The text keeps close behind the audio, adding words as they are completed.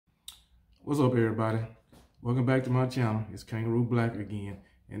What's up, everybody? Welcome back to my channel. It's Kangaroo Black again.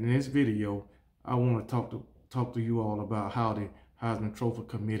 And in this video, I want to talk to you all about how the Heisman Trophy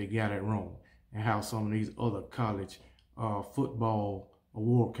Committee got it wrong and how some of these other college football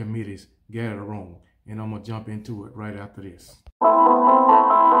award committees got it wrong. And I'm gonna jump into it right after this.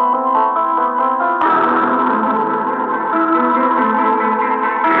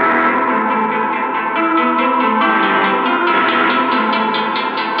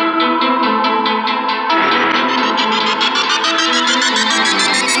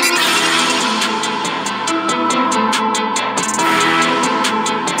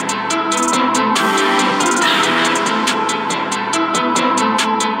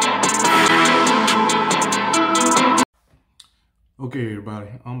 Okay, everybody,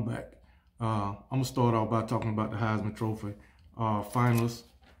 I'm back. I'm gonna start off by talking about the Heisman Trophy finalists,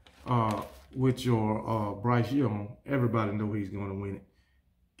 with your Bryce Young. Everybody know he's going to win it.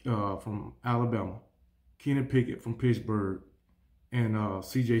 From Alabama, Kenny Pickett from Pittsburgh, and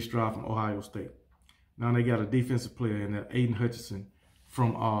C.J. Stroud from Ohio State. Now they got a defensive player in there, Aiden Hutchinson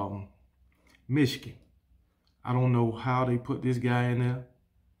from Michigan. I don't know how they put this guy in there,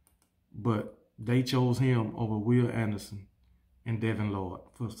 but they chose him over Will Anderson and Devin Lloyd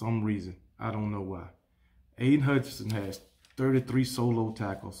for some reason. I don't know why. Aiden Hutchinson has 33 solo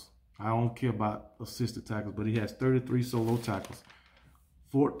tackles. I don't care about assisted tackles, but he has 33 solo tackles,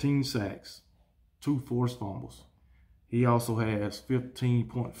 14 sacks, 2 forced fumbles. He also has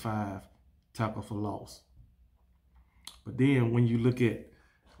 15.5 tackle for loss. But then when you look at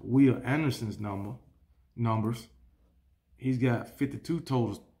Will Anderson's numbers, he's got 52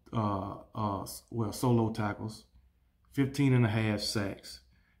 total solo tackles, 15.5 sacks,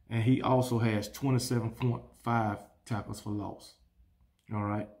 and he also has 27.5 tackles for loss. All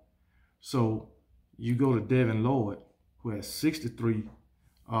right. So you go to Devin Lloyd, who has 63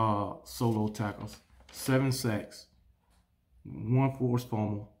 solo tackles, 7 sacks, 1 forced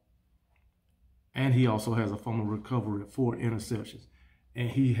fumble, and he also has a fumble recovery, 4 interceptions, and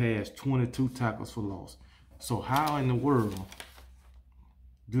he has 22 tackles for loss. So how in the world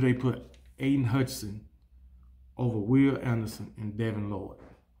do they put Aiden Hutchinson over Will Anderson and Devin Lloyd?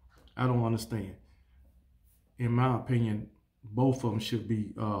 I don't understand. In my opinion, both of them should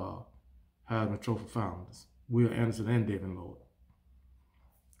be Heisman Trophy finalists, Will Anderson and Devin Lloyd.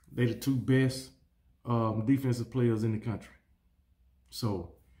 They're the 2 best defensive players in the country.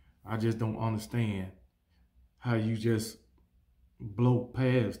 So I just don't understand how you just blow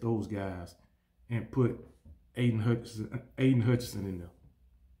past those guys and put Aiden Hutchinson in there.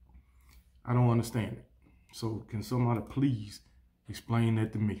 I don't understand it. So can somebody please explain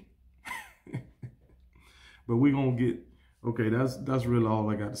that to me? But we're gonna get, okay, that's really all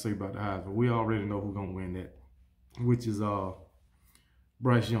I got to say about the Heisman. We already know who's gonna win that, which is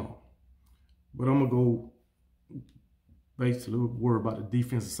Bryce Young. But I'm gonna go basically worry about the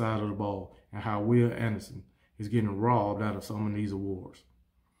defensive side of the ball and how Will Anderson is getting robbed out of some of these awards.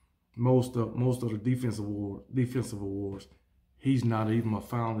 Most of the defensive awards, he's not even a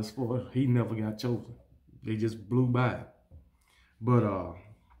finalist for. He never got chosen. They just blew by. But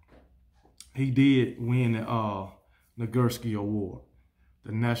he did win the Nagurski Award,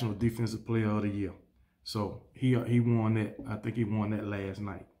 the National Defensive Player of the Year. So he won that. I think he won that last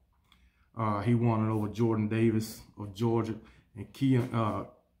night. He won it over Jordan Davis of Georgia and Keon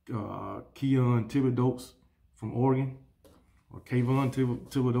Thibodeaux from Oregon, or Kayvon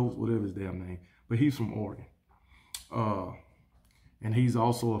Thibodeaux, whatever his damn name. But he's from Oregon. And he's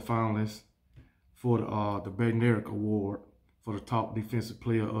also a finalist for the Bednarik Award for the top defensive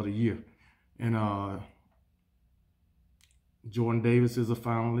player of the year. And Jordan Davis is a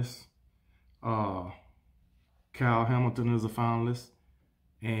finalist. Kyle Hamilton is a finalist.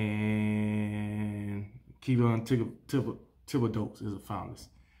 And Kayvon Thibodeaux is a finalist.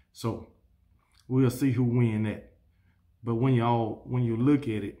 So we'll see who wins that. But when you look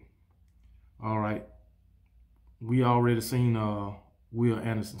at it, all right, we already seen Will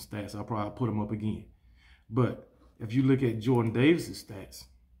Anderson's stats. I'll probably put him up again. But if you look at Jordan Davis's stats,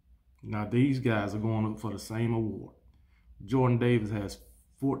 now these guys are going up for the same award. Jordan Davis has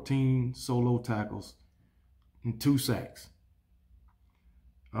 14 solo tackles and 2 sacks.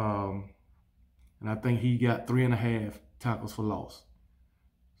 And I think he got 3.5 tackles for loss.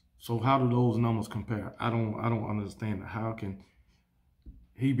 So how do those numbers compare? I don't understand it. How can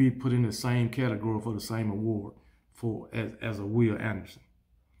he be put in the same category for the same award as a Will Anderson?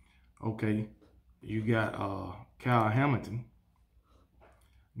 Okay, you got Kyle Hamilton,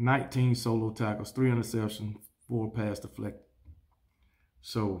 19 solo tackles, 3 interceptions, 4 pass deflected.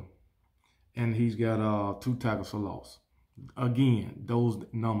 So, and he's got 2 tackles for loss. Again, those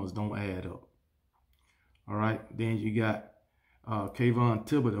numbers don't add up. All right. Then you got Kayvon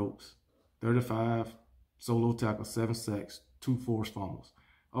Thibodeaux, 35 solo tackles, 7 sacks, 2 forced fumbles.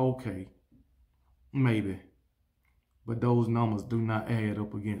 Okay, maybe. But those numbers do not add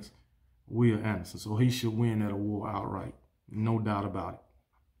up against Will Anderson. So he should win that award outright. No doubt about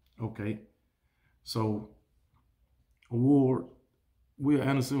it. Okay. So award, Will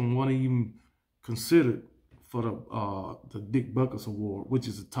Anderson wasn't even considered for the Dick Butkus Award, which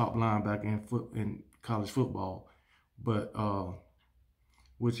is the top linebacker in college football, but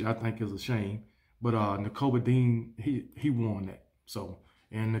which I think is a shame. But Nakobe Dean, he won that. So,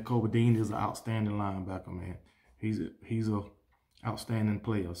 and Nakobe Dean is an outstanding linebacker, man. He's a outstanding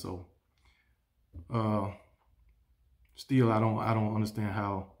player. So, still, I don't understand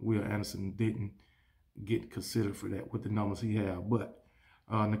how Will Anderson didn't get considered for that with the numbers he had. But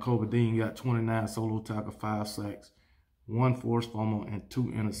Nakobe Dean got 29 solo tackles, 5 sacks, 1 forced fumble, and 2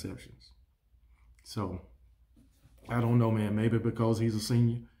 interceptions. So, I don't know, man. Maybe because he's a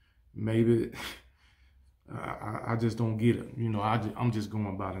senior. Maybe I just don't get it. You know, I'm just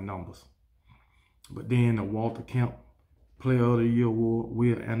going by the numbers. But then the Walter Camp Player of the Year award,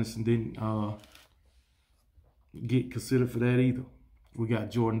 Will Anderson didn't get considered for that either. We got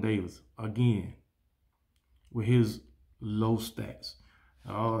Jordan Davis again with his low stats.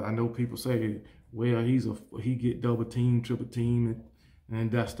 I know people say, well, he get double team, triple team,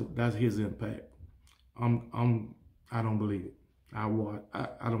 and that's his impact. I don't believe it. I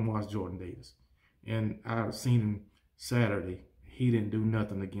don't watch Jordan Davis, and I seen him Saturday. He didn't do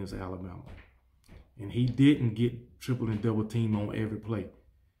nothing against Alabama, and he didn't get triple and double team on every play.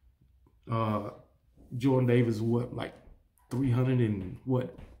 Jordan Davis what, like 300 and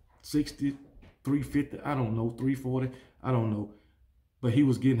what, 60, 350? I don't know, 340. I don't know. But he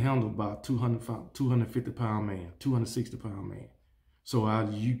was getting handled by a 250-pound man, 260-pound man. So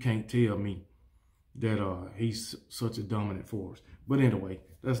you can't tell me that he's such a dominant force. But anyway,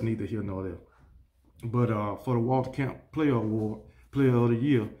 that's neither here nor there. But for the Walter Camp Player Award, Player of the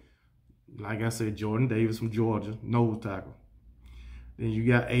Year, like I said, Jordan Davis from Georgia, nose tackle. Then you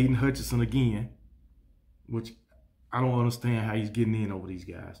got Aiden Hutchinson again, which I don't understand how he's getting in over these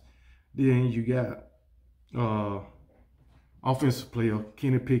guys. Then you got offensive player,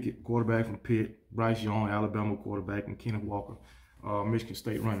 Kenny Pickett, quarterback from Pitt, Bryce Young, Alabama quarterback, and Kenneth Walker, Michigan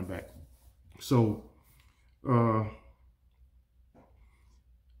State running back. So, I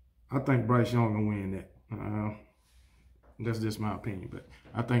think Bryce Young will win that. That's just my opinion, but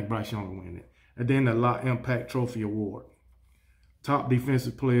I think Bryce Young will win it. And then the Lot Impact Trophy Award. Top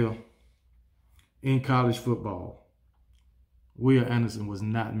defensive player in college football. Will Anderson was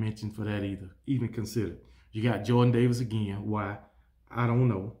not mentioned for that either, even considered. You got Jordan Davis again. Why? I don't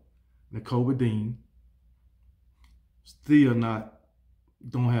know. Nakobe Dean. Still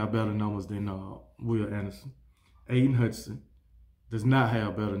don't have better numbers than Will Anderson. Aiden Hutchinson does not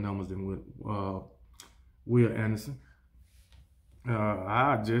have better numbers than Will Anderson.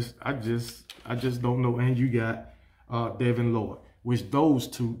 I just don't know. And you got Devin Lloyd, which those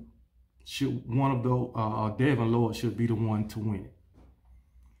two should, one of those, Devin Lloyd should be the one to win it.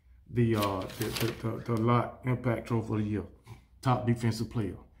 The Lot Impact Trophy of the Year, top defensive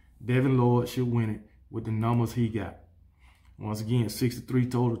player. Devin Lloyd should win it with the numbers he got. Once again, 63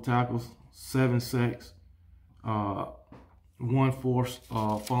 total tackles, 7 sacks, 1 forced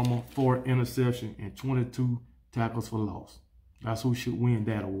fumble, 4 interception, and 22 tackles for loss. That's who should win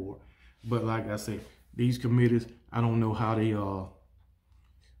that award. But like I said, these committees, I don't know how they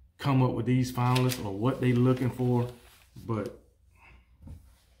come up with these finalists or what they looking for, but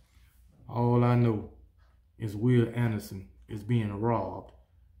all I know is Will Anderson is being robbed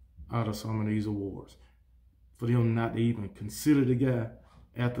out of some of these awards. For them not to even consider the guy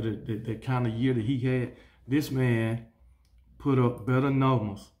after the kind of year that he had, this man put up better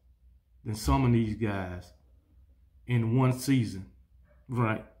numbers than some of these guys in one season,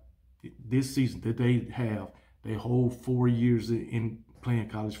 right? This season that they have their whole 4 years in playing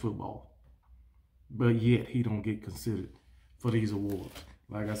college football. But yet he don't get considered for these awards.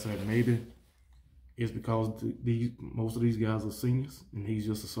 Like I said, maybe it's because most of these guys are seniors and he's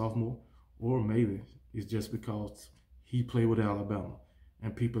just a sophomore, or maybe it's just because he played with Alabama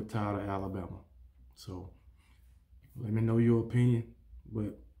and people are tired of Alabama. So let me know your opinion,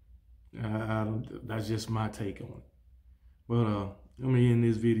 but that's just my take on it. But let me end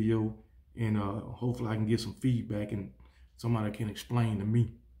this video, and hopefully I can get some feedback and somebody can explain to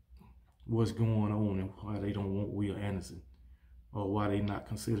me what's going on and why they don't want Will Anderson, or why they not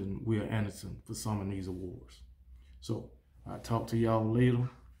considering Will Anderson for some of these awards. So I'll talk to y'all later.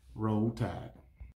 Roll Tide.